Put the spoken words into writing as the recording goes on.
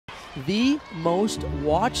the most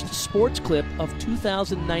watched sports clip of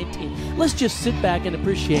 2019. Let's just sit back and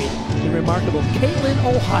appreciate the remarkable Katelyn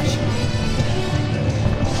Ohashi.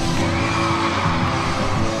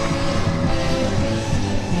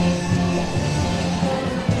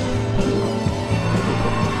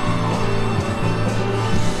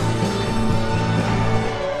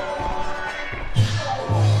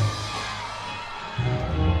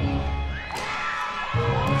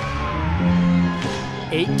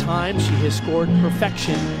 8 times she has scored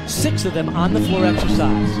perfection, 6 of them on the floor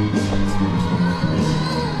exercise.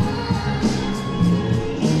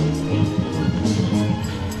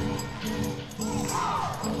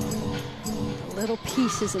 Little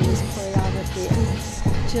pieces in this choreography, and it's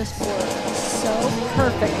just works so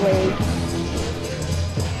perfectly.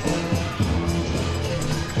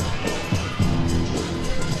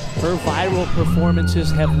 Her viral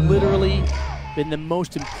performances have literally been the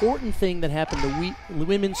most important thing that happened to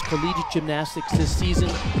women's collegiate gymnastics this season.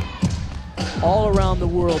 All around the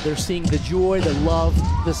world, they're seeing the joy, the love,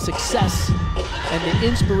 the success, and the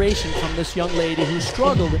inspiration from this young lady who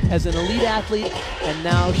struggled as an elite athlete, and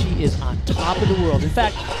now she is on top of the world. In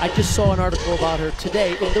fact, I just saw an article about her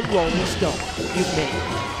today in the Rolling Stone. You've made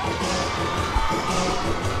it.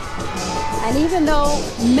 And even though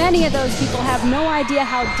many of those people have no idea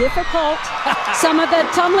how difficult some of the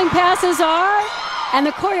tumbling passes are, and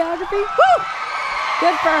the choreography, whoo,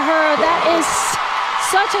 good for her. That is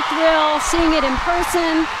such a thrill, seeing it in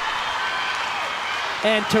person.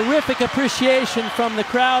 And terrific appreciation from the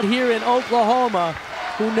crowd here in Oklahoma,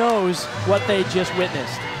 who knows what they just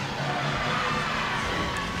witnessed.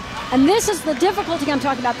 And this is the difficulty I'm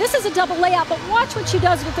talking about. This is a double layout, but watch what she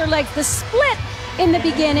does with her legs. The split in the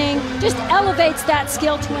beginning just elevates that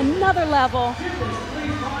skill to another level.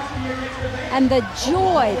 And the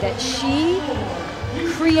joy that she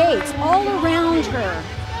creates all around her.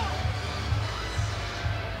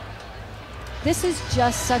 This is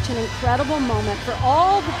just such an incredible moment for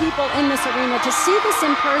all the people in this arena to see this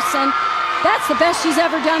in person. That's the best she's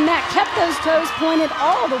ever done that. Kept those toes pointed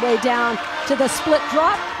all the way down to the split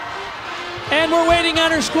drop. And we're waiting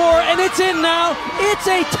on her score, and it's in now. It's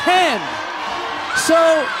a 10. So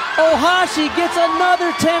Ohashi gets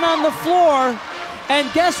another 10 on the floor,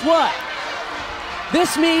 and guess what?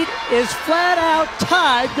 This meet is flat out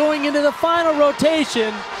tied going into the final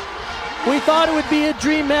rotation. We thought it would be a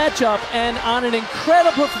dream matchup, and on an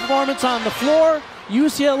incredible performance on the floor,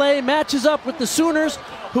 UCLA matches up with the Sooners,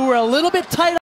 who were a little bit tight